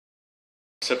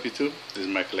What's up YouTube? This is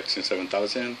my collection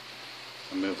 7000.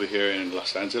 I'm over here in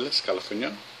Los Angeles,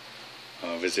 California,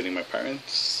 visiting my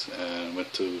parents, and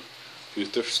went to a few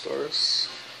thrift stores.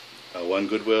 One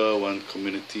Goodwill, one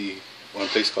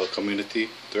place called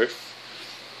Community Thrift,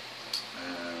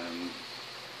 and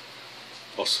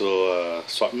also a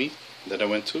swap meet that I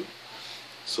went to.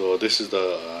 So this is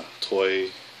the toy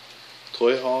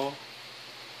haul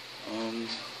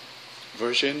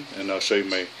version, and I'll show you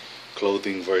my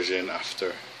clothing version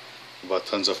after. About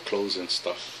tons of clothes and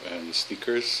stuff and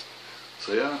sneakers.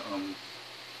 So yeah,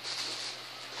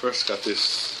 first got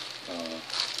this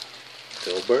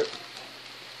Dilbert.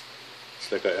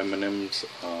 It's like a M&M's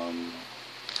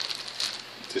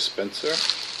dispenser.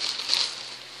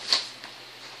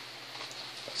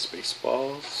 Got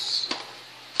Spaceballs.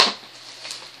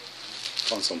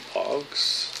 Found some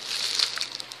Pogs.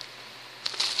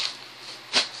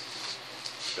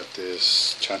 Got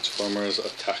this Transformers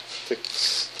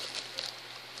Tactics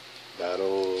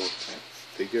battle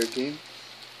figure game.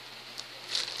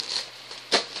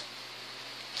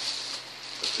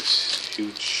 Got this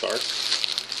huge shark.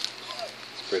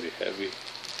 It's pretty heavy.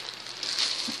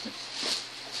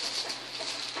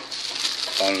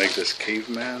 Found like this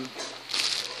caveman.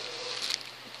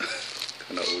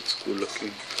 Kind of old school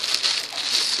looking.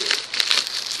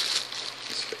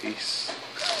 His face.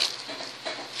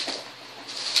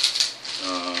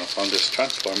 Found this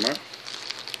Transformer.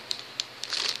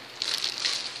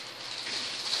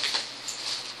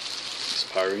 This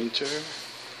Power Ranger.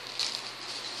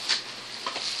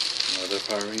 Another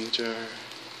Power Ranger.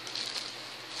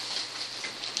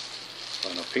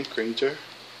 Found a Pink Ranger.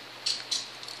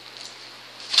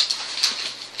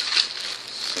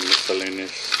 Some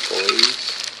miscellaneous toys.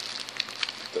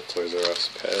 The Toys R Us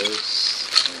Pez.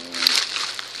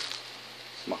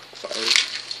 And Mach 5.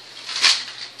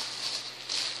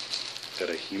 Got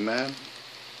a He-Man,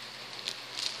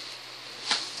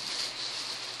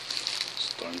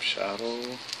 Storm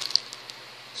Shadow,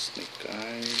 Snake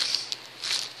Eyes,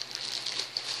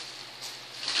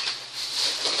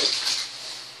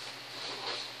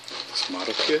 this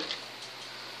model kit.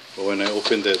 But when I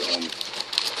opened it,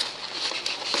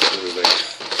 there was like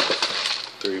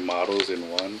 3 models in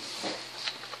one.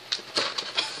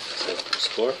 So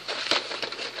explore.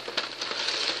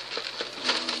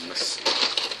 Let's see.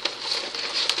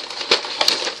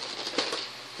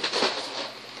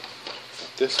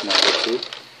 This model too,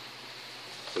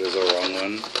 but it's a wrong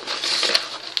one.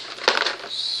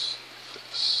 This.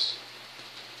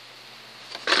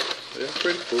 Yeah,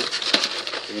 pretty cool,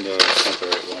 even though it's not the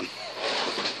right one.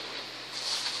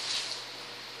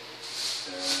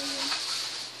 And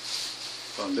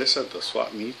found this at the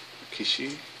swap meet,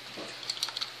 Kishi,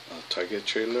 Target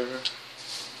trailer.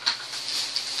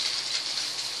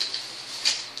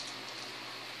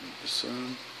 And this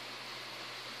one,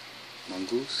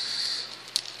 Mongoose.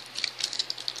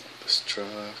 This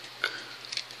truck,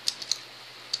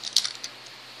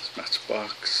 this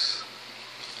Matchbox,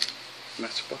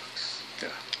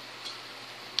 yeah.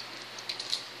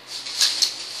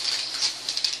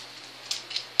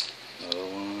 Another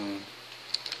one.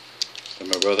 And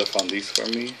my brother found these for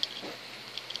me.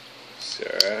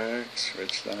 CRX,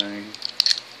 Ridgeline,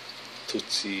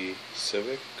 Tootsie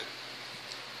Civic.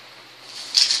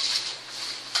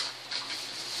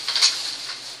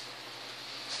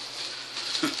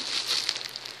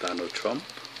 Donald Trump.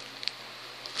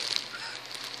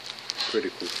 Pretty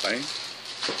cool find.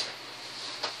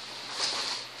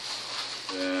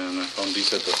 And I found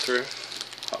these at the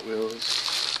Thrift, Hot Wheels.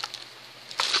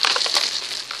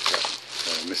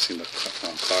 Got missing the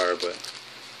car, but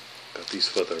got these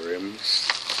for the rims.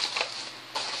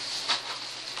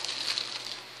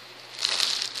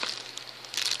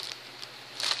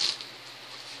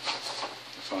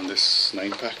 I found this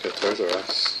 9-pack at Toys R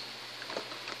Us.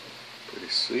 Pretty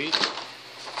sweet.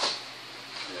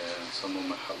 And some of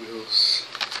my Hot Wheels.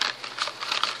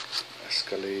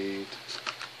 Escalade.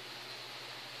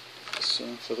 This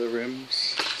one for the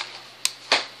rims.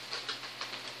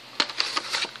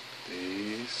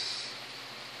 These.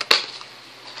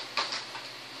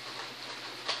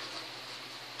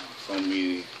 Found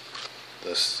me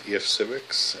this EF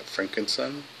Civics at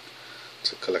Frankenson.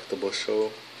 It's a collectible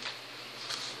show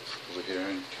over here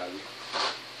in Cali.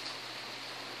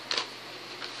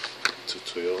 2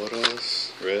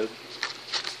 Toyotas, red,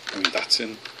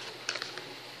 Datsun.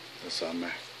 That's a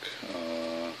Mac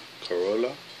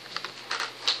Corolla.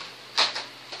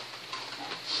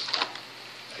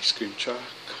 Ice cream truck.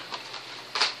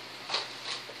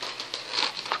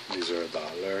 These are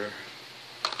 $1.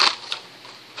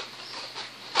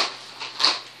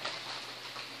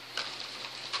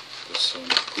 some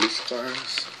police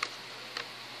cars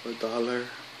for $1.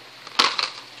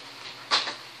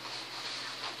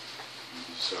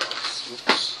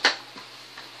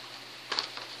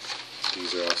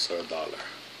 These are also $1.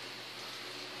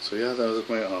 So yeah, that was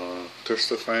my thrift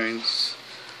store finds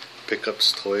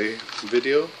pickups toy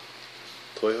video,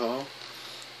 toy haul.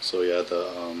 So yeah,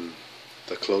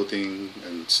 the clothing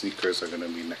and sneakers are gonna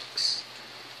be next.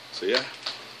 So yeah,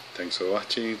 thanks for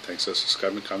watching, thanks for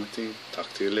subscribing, commenting.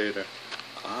 Talk to you later.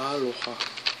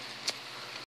 Aloha.